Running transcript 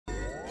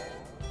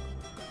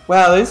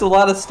Wow, there's a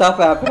lot of stuff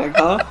happening,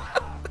 huh?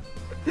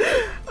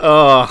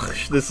 Oh,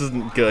 this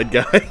isn't good,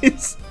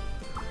 guys.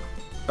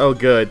 Oh,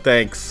 good.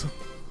 Thanks.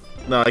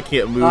 No, I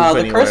can't move The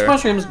anywhere. Curse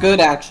Mushroom's good,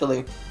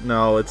 actually.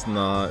 No, it's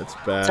not. It's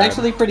bad. It's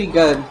actually pretty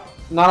good.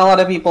 Not a lot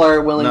of people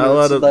are willing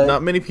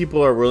Not many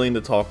people are willing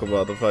to talk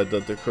about the fact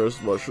that the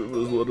Cursed Mushroom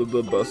is one of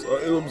the best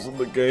items in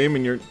the game,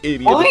 and you're an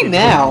idiot. Why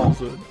now?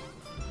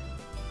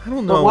 I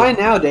don't know. But why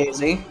now,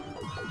 Daisy?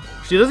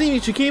 She doesn't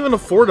even. She can't even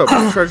afford a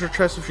treasure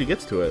chest if she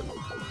gets to it.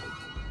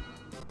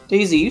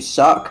 Daisy, you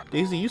suck.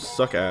 Daisy, you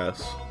suck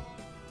ass.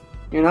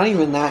 You're not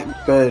even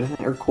that good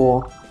or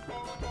cool.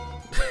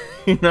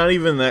 You're not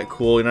even that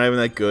cool. You're not even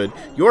that good.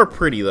 You're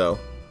pretty though.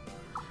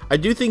 I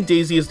do think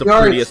Daisy is the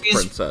prettiest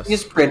princess.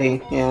 She's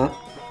pretty, yeah.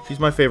 She's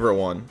my favorite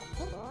one.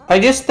 I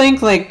just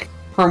think like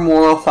her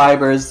moral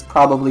fiber is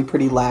probably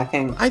pretty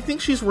lacking. I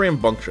think she's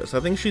rambunctious. I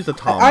think she's a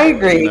tomboy. I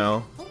agree. You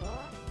know?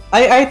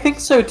 I think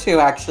so too,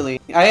 actually.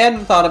 I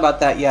hadn't thought about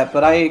that yet,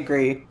 but I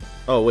agree.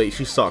 Oh wait,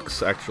 she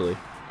sucks actually.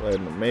 Wait,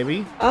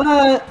 maybe.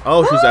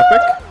 Oh, she's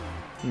epic.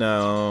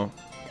 No.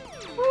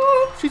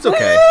 She's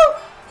okay.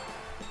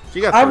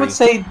 She got 3. I would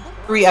say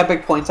 3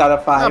 epic points out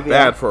of 5. Not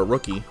bad for a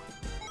rookie.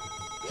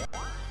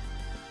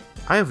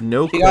 I have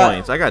no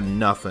coins. I got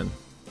nothing.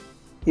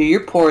 Yeah,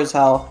 you're poor as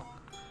hell.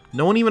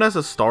 No one even has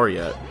a star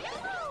yet.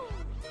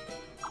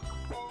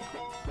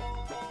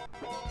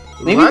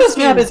 Maybe this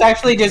map is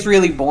actually just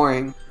really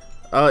boring.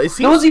 It seems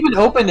no one's even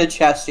opened a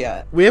chest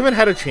yet. We haven't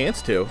had a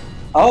chance to.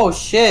 Oh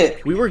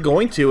shit. We were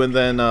going to, and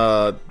then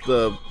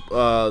the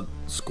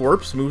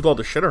Scorps moved all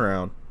the shit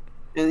around.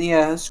 And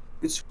yeah, it's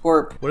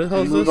Scorp. What the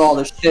hell is this? Moved all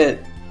the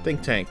shit.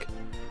 Think tank.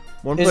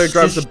 One player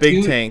drives the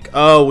big tank.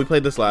 Oh, we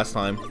played this last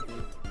time.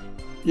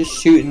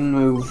 Just shoot and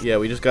move. Yeah,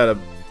 we just gotta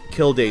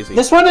kill Daisy.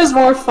 This one is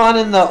more fun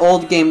in the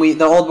old game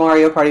the old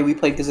Mario Party we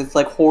played because it's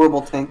like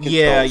horrible tank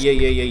controls.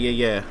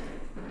 Yeah.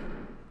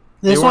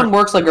 This one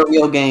works like a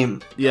real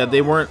game. Yeah,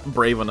 they weren't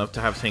brave enough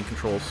to have tank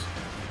controls.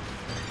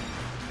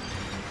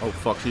 Oh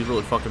fuck, she's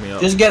really fucking me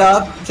up. Just get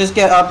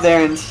up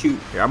there and shoot.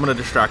 Here, I'm gonna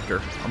distract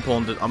her.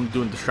 I'm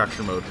doing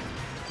distraction mode.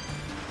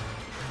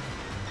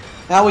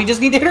 Now we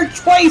just need to hit her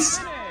twice.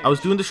 I was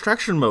doing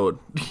distraction mode.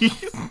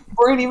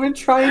 Weren't even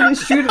trying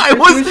to shoot her. I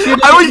was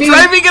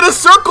driving in a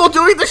circle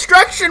doing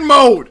distraction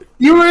mode.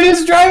 You were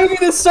just driving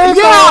in a circle.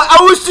 Yeah, I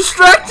was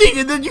distracting,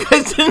 and then you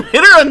guys didn't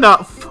hit her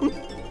enough.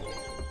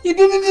 You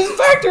didn't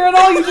distract her at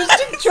all. You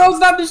just chose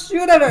not to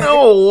shoot at her.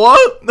 No,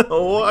 what?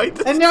 No, I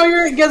didn't. And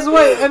now guess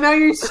what? And now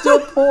you're still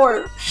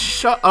poor.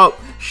 Shut up.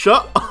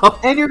 Shut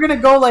up. And you're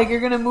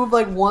gonna move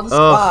like one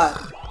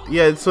spot.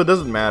 Yeah, so it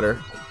doesn't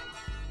matter.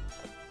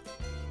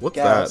 What's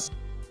that?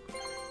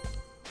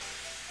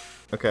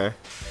 Okay.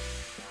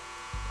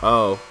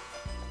 Oh.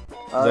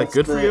 Is that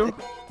good for you?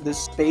 The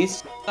space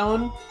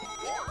stone?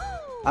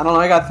 I don't know,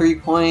 I got 3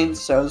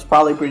 coins, so it's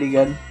probably pretty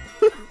good.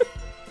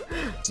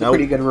 It's a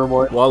pretty good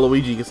reward.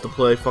 Waluigi gets to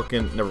play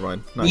fucking... Never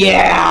mind.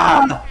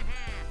 Yeah!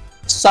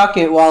 Suck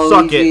it, Waluigi.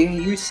 Suck it.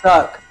 You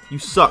suck. You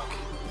suck.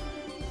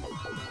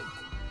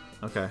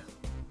 Okay.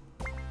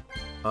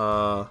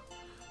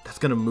 That's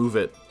gonna move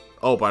it.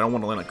 Oh, but I don't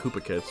want to land a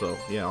Koopa Kid, so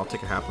yeah, I'll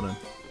take a happening.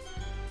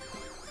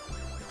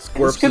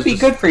 This could be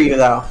good for you,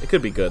 though. It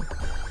could be good.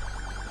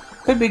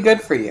 Could be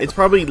good for you. It's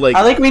probably like...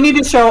 I think we need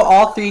to show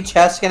all 3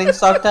 chests getting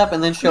sucked up,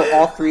 and then show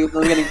all 3 of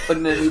them getting put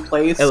in a new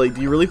place. Ellie,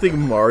 do you really think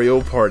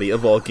Mario Party,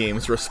 of all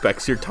games,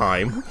 respects your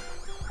time?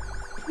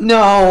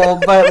 No,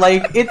 but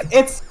like,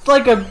 it's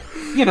like a...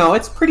 You know,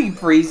 it's pretty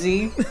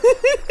breezy.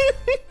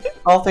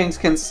 All things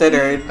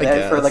considered,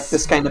 for like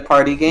this kind of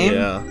party game.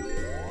 Yeah.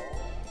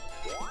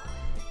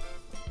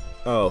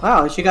 Oh.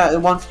 Wow, she got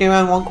 1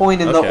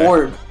 coin in the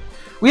orb.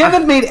 We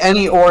haven't made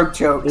any orb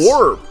jokes.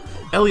 Orb!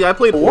 Ellie, I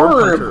played Orb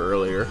Hunter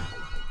earlier.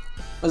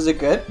 Was it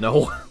good?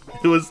 No.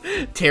 It was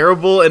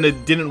terrible, and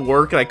it didn't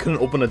work, and I couldn't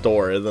open a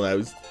door, and then I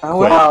was... Oh,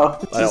 wow.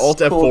 I Alt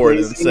F4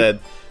 and said,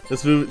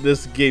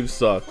 this game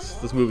sucks.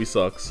 This movie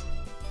sucks.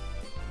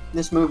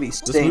 This movie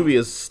stinks. This movie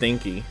is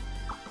stinky.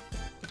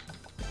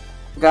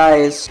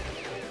 Guys,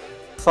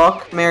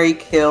 fuck, marry,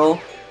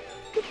 kill,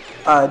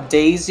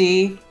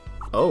 Daisy.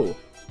 Oh.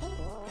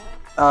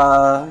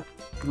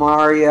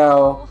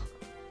 Mario.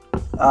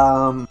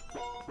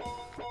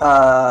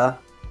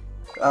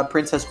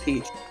 Princess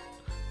Peach.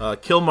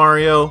 Kill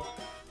Mario.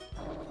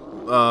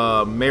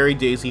 Marry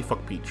Daisy.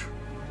 Fuck Peach.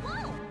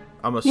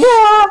 I'm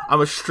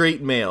a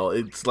straight male.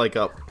 It's like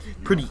a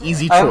pretty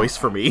easy choice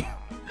for me.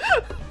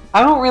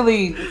 I don't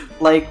really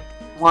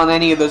want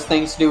any of those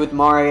things to do with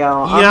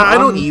Mario. Yeah, I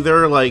don't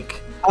either.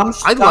 Like, I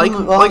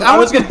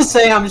was gonna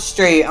say I'm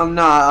straight. I'm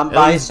not. I'm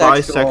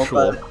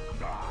bisexual. But...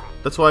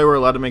 That's why we're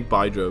allowed to make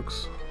bi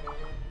jokes.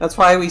 That's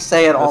why we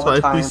say it all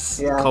the time. That's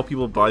why we call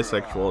people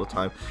bisexual all the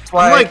time. That's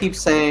why I keep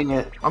saying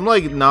it. I'm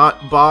like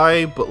not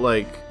bi, but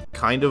like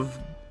kind of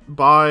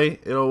bi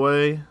in a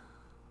way.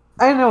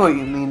 I know what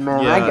you mean,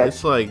 man. Yeah, I get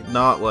it's like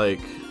not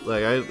like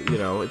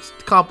it's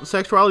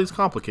sexuality is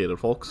complicated,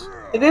 folks.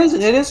 It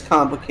is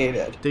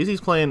complicated.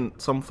 Daisy's playing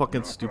some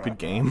fucking stupid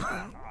game.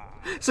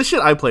 It's the shit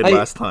I played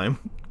last time.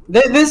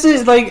 This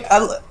is like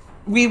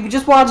we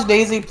just watched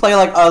Daisy play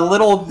like a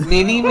little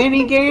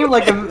mini game,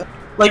 like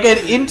an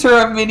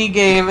interim mini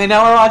game, and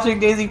now we're watching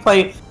Daisy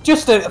play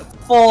just a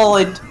full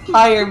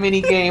entire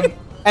mini game.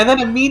 And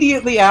then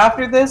immediately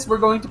after this, we're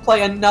going to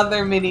play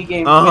another mini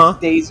game with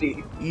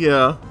Daisy.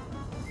 Yeah.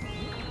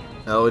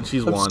 Oh, and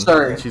she's absurd.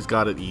 Won. And she's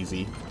got it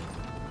easy.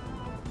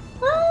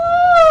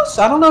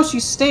 I don't know. She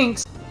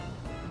stinks.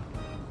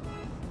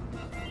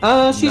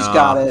 She's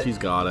got it. She's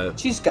got it.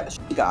 She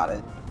got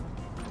it.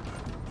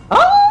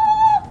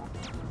 Ah!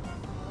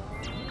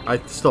 I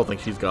still think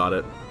she's got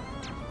it.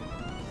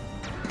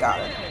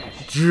 Got it.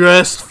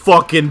 Just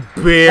fucking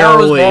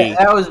barely.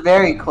 That was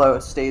very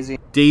close, Daisy.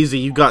 Daisy,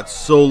 you got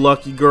so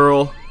lucky,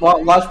 girl.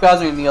 Well, watch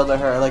Bowser kneel to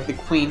her like the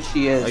queen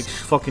she is. Like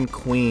fucking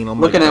queen. Oh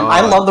my Look at him. God.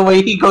 I love the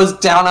way he goes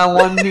down on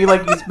one knee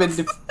like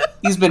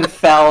he's been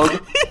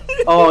felled.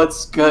 Oh,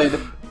 it's good.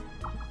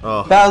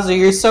 Oh. Bowser,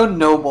 you're so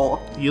noble.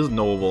 He is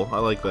noble. I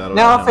like that.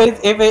 Now,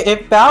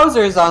 if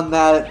Bowser's on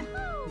that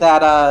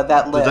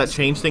list, does that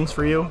change things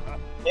for you?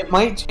 It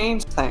might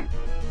change things.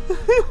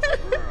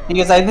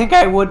 Because I think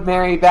I would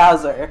marry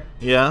Bowser.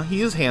 Yeah,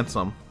 he is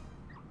handsome.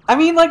 I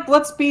mean, like,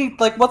 let's be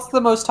like, what's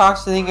the most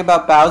toxic thing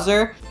about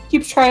Bowser? He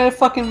keeps trying to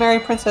fucking marry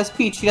Princess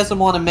Peach. She doesn't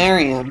want to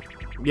marry him.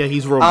 Yeah,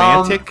 he's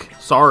romantic.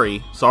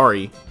 Sorry.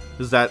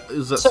 Is that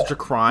such a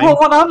crime? Well,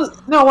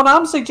 what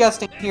I'm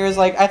suggesting here is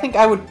like, I think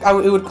it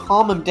would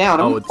calm him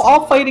down. Are we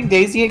all fighting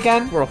Daisy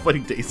again? We're all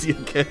fighting Daisy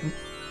again.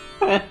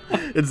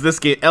 It's this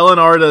game.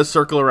 Eleanor to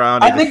circle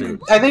around. I think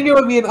it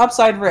would be an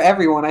upside for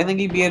everyone. I think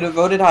he'd be a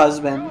devoted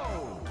husband.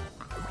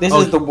 This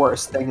is the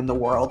worst thing in the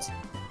world.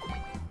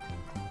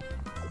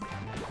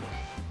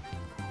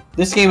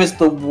 This game is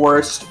the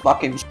worst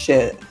fucking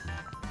shit.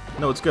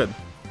 No, it's good.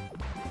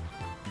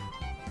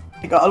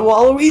 My God,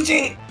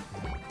 Waluigi!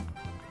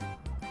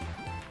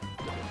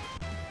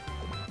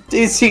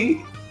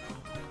 Daisy!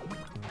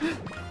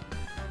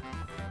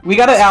 We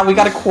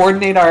gotta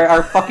coordinate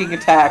our fucking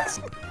attacks.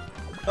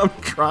 I'm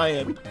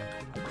trying.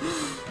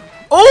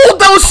 Oh,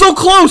 that was so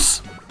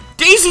close!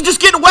 Daisy, just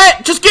get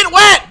wet! Just get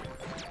wet!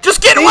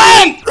 Just get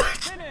wet!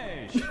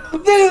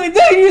 Did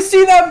you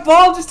see that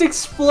ball just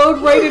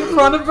explode right in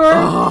front of her?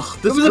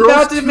 It was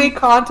about to make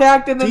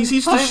contact, and then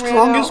Daisy's the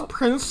strongest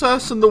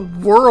princess in the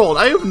world.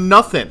 I have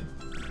nothing.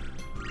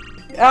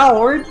 Yeah,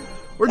 we're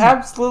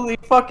absolutely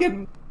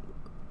fucking.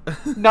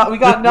 No, we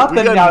got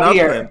nothing out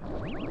here.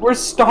 We're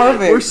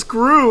starving. We're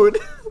screwed.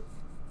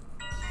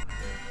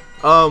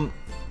 Yeah.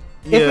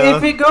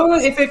 If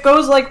it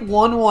goes like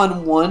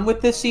 1-1-1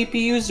 with the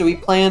CPUs, do we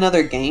play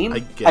another game? I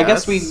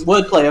guess we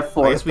would play a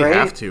fourth, I guess we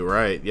have to,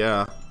 right?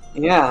 Yeah.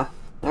 Yeah.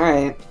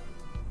 Alright.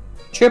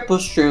 Triple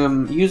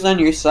Shroom, use on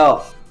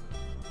yourself.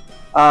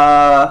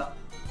 Yeah.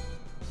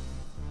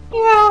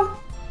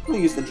 We'll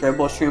use the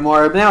Triple Shroom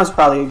Orb. Now is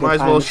probably a good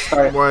time to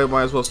start.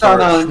 Might as well start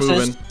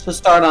schmooving. To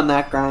start on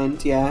that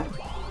grind, yeah.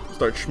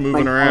 Start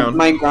schmooving around.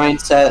 My grind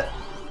set.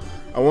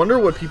 I wonder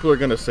what people are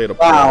gonna say to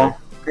play. Wow,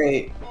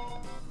 great.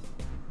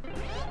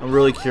 I'm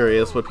really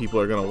curious what people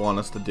are gonna want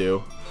us to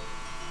do.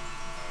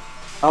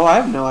 Oh, I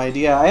have no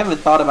idea. I haven't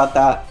thought about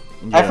that.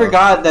 Yeah. I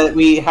forgot that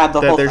we had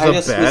the whole. I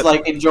just was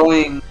like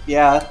enjoying.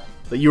 Yeah.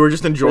 That you were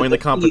just enjoying the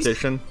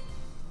competition.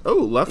 Oh,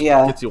 left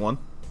gets you one.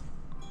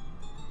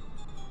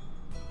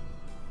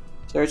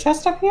 Is there a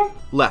chest up here?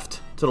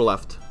 Left, to the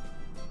left.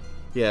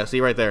 Yeah,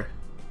 see right there.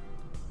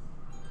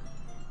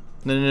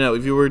 No.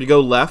 If you were to go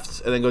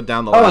left and then go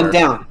down the ladder. Oh, and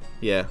down.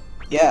 Yeah.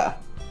 Yeah.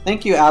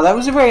 Thank you, Al. That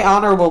was a very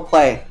honorable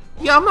play.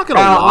 Yeah, I'm not gonna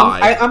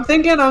lie. I'm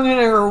thinking I'm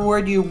gonna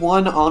reward you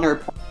 1 honor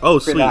point. Oh,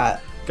 for sweet.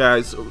 That.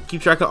 Guys,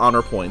 keep track of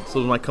honor points.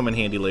 Those might come in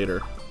handy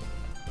later.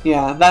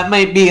 Yeah, that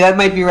might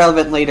be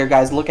relevant later,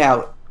 guys. Look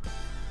out.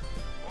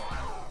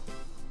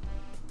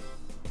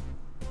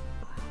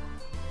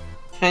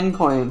 $10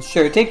 coins.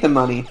 Sure, take the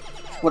money.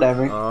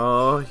 Whatever.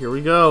 Oh, here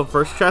we go.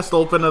 First chest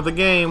open of the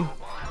game.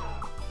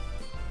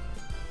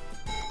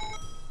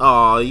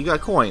 Oh, you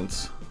got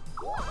coins.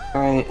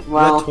 Alright,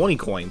 well... You got 20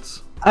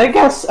 coins. I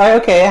guess,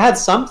 okay, I had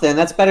something.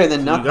 That's better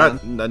than nothing.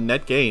 You got a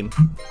net gain.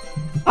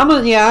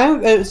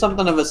 I'm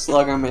something of a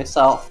slugger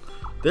myself.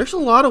 There's a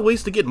lot of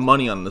ways to get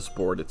money on this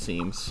board, it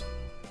seems.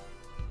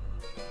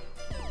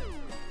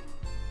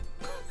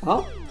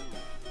 Well...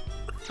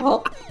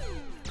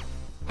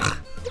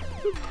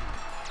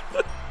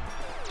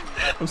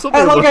 I'm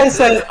something of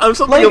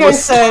a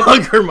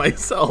slugger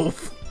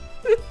myself.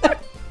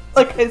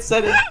 Like I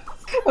said,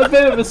 a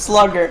bit of a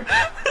slugger.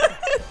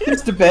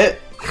 Just a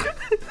bit.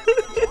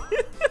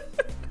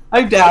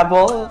 I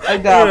dabble.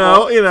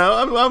 You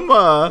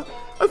know,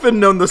 I've been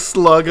known to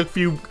slug a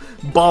few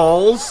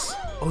balls.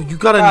 Oh, you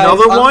got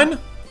another one?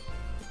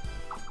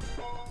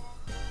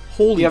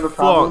 Holy fuck.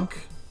 Problem?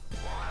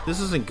 This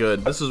isn't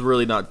good. This is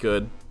really not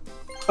good.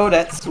 Oh,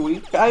 that's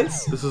sweet,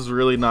 guys. This is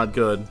really not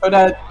good. Oh,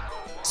 that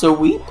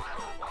sweet?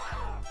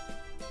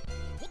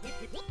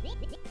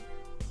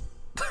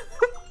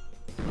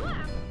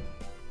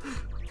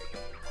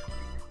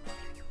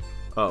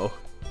 Uh-oh.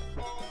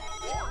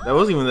 That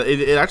wasn't even...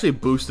 It actually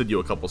boosted you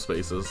a couple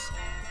spaces.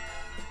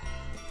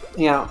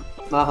 Yeah.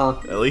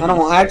 Ellie?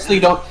 I actually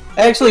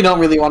don't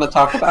really want to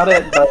talk about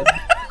it, but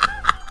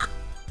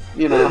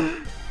you know.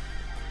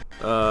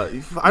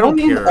 I don't What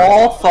in care.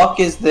 all fuck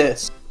is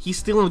this? He's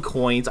stealing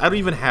coins. I don't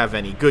even have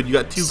any. Good, you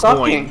got 2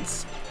 Sucking.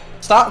 coins.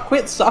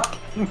 Quit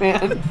sucking,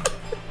 man.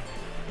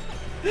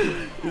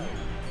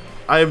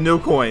 I have no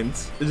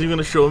coins. Is he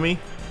gonna show me?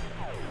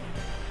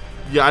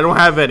 Yeah, I don't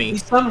have any.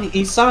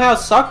 He somehow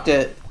sucked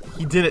it.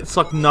 He didn't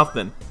suck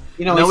nothing.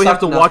 You know, Now he we have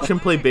to sucked watch nothing. him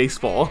play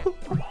baseball.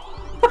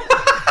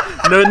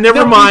 No, never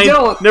No, we mind.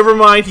 don't. Never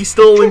mind. He's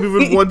still only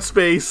moving 1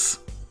 space.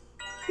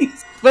 He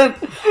spent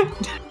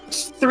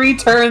 3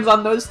 turns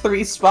on those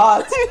 3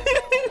 spots.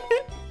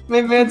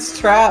 My man's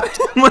trapped.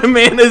 My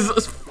man is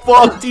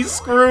fucked. He's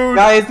screwed.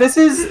 Guys, this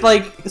is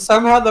like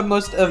somehow the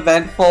most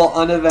eventful,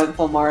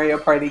 uneventful Mario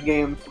Party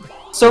game.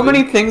 So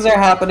many things are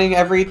happening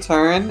every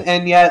turn,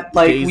 and yet,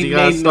 like, Daisy we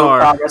got a made no star.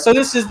 progress. So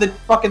this is the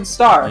fucking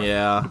star.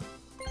 Yeah,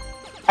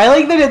 I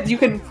like that you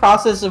can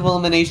process of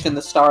elimination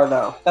the star,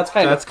 though. That's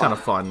kind of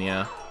fun.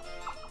 Yeah.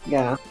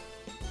 Yeah.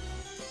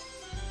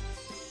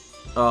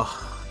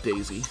 Ugh,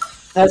 Daisy.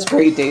 That's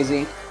great,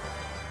 Daisy.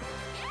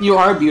 You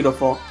are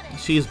beautiful.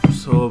 She's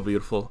so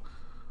beautiful.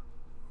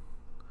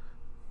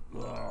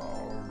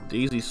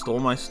 Daisy stole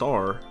my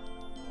star.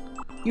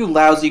 You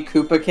lousy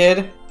Koopa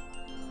kid.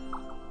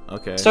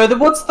 Okay. So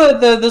what's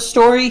the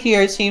story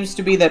here seems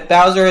to be that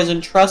Bowser has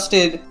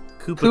entrusted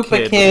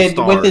Koopa Kid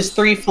with his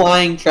 3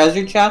 flying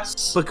treasure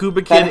chests. But Koopa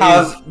that Kid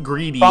have is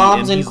greedy,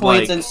 bombs and and he's coins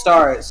like, and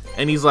stars.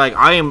 and he's like,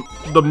 I am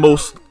the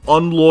most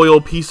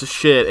unloyal piece of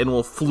shit, and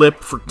will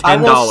flip for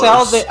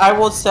 $10. I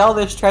will sell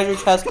this treasure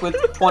chest with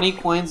 20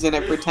 coins in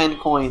it for 10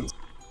 coins.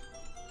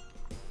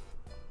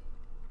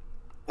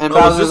 And Oh,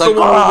 is Bowser's this like, the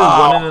one where we're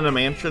 "Oh." running in a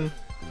mansion?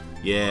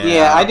 Yeah.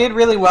 Yeah, I did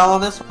really well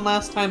on this one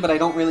last time, but I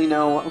don't really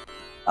know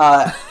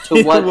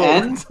to what Well,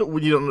 end.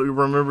 You don't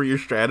remember your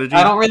strategy?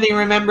 I don't really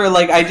remember.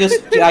 Like, I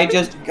just go.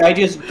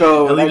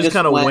 Ellie I just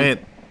kind of went.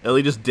 went.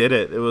 Ellie just did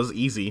it. It was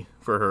easy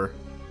for her.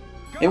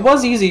 It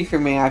was easy for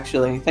me,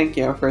 actually. Thank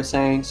you for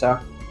saying so.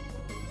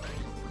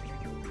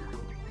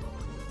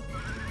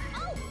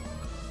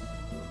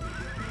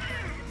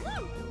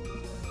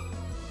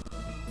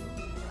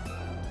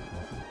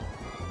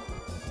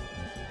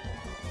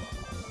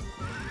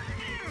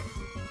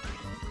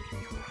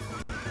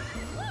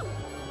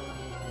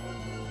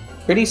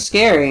 Pretty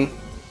scary.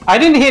 I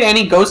didn't hit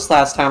any ghosts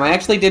last time. I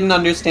actually didn't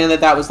understand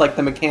that was like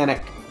the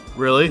mechanic.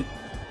 Really?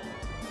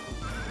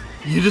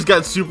 You just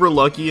got super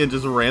lucky and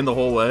just ran the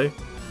whole way?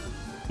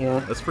 Yeah.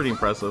 That's pretty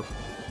impressive.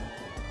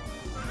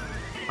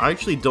 I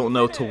actually don't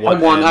know to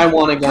what I end.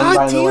 won again, God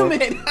by the damn way.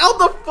 it! How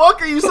the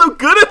fuck are you so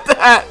good at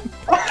that?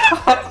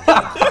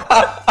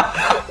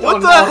 What Oh,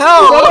 the no.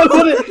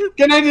 hell?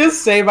 Can I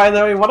just say, by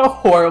the way, what a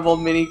horrible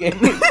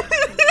minigame.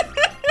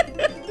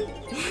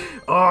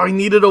 Oh, I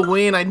needed a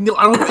win. I don't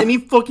have any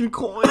fucking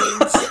coins.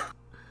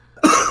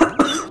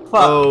 Fuck,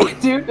 Oh.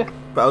 dude.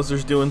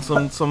 Bowser's doing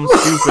some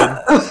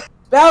stupid.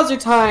 Bowser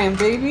time,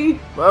 baby.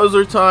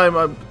 Bowser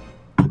time.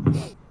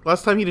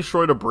 Last time he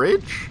destroyed a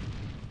bridge?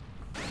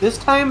 This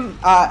time,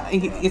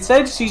 it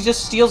said she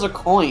just steals a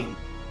coin.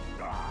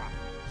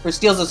 Or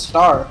steals a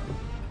star.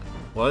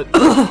 What?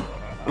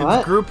 What?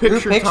 It's group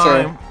picture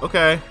time.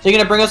 Okay. So you're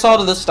gonna bring us all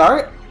to the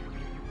start?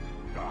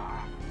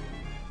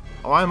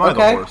 Why am I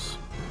Okay. the horse?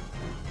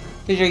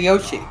 Because you're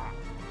Yoshi.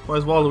 Why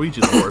is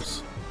Waluigi's the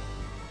horse?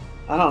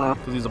 I don't know.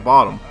 Because he's a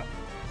bottom.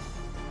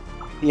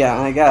 Yeah,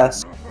 I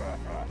guess.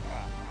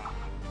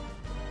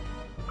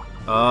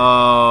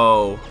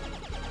 Oh.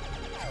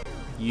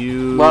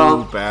 You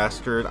Well-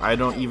 bastard. I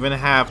don't even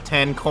have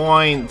 10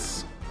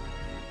 coins.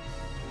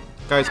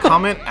 Guys,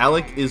 comment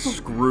Alec is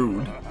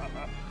screwed.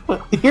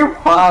 You're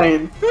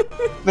fine.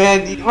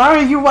 Man, why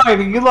are you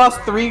whining? You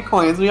lost 3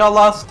 coins. We all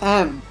lost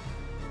 10.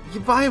 Yeah,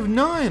 but I have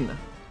none.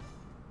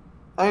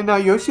 I know,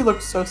 Yoshi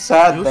looks so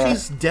sad there.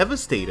 Yoshi's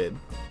devastated.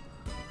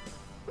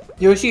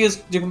 Yoshi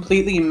is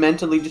completely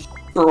mentally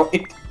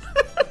destroyed.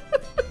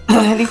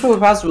 I think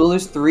Koopa will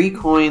lose 3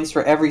 coins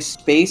for every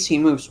space he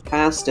moves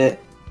past it.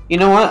 You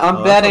know what? I'm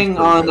Oh, that betting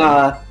sounds pretty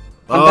on good.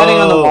 I'm betting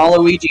on the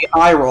Waluigi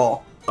eye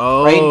roll.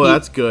 Oh, Right,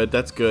 that's good.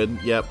 That's good.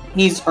 Yep.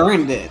 He's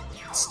earned it.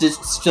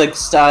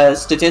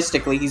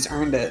 Statistically, he's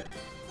earned it.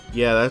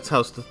 Yeah, that's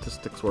how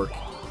statistics work.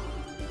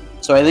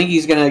 So I think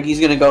he's gonna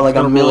go like gonna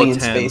a roll a million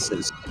 10.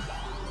 spaces.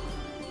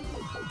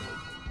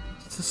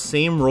 It's the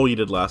same roll you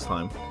did last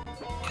time.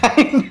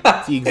 I know,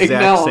 It's the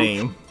exact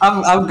same.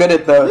 I'm good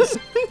at those. Good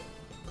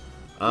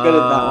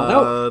at that one.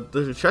 Nope.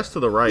 There's a chest to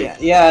the right.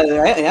 Yeah.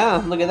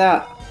 Look at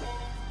that.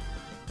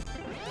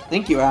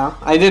 Thank you, Al.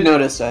 I did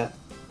notice that.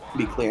 To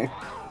be clear.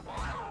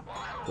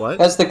 What?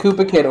 That's the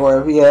Koopa Kid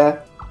orb. Yeah.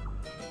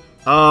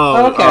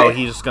 Oh, Okay. oh,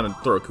 he's just gonna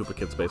throw a Koopa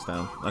Kid space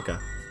down. Okay.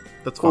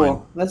 That's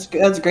Cool. fine. That's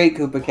great,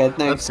 Koopa Kid. That's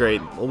Thanks.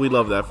 great. Well, we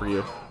love that for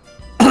you.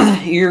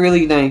 You're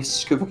really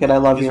nice, Koopa Kid. I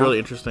love He's you. really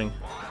interesting.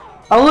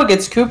 Oh look,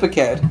 it's Koopa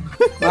Kid.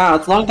 Wow,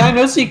 it's a long time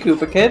no see,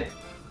 Koopa Kid.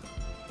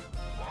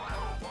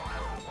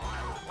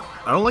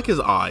 I don't like his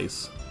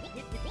eyes.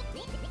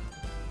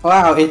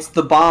 Wow, it's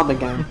the bomb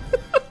again.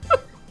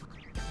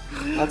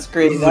 That's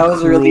great. This is That a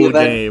was a really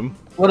cruel game.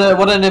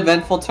 What an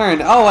eventful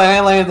turn. Oh, and I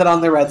landed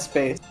on the red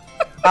space.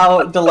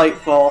 How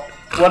delightful.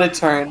 What a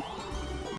turn.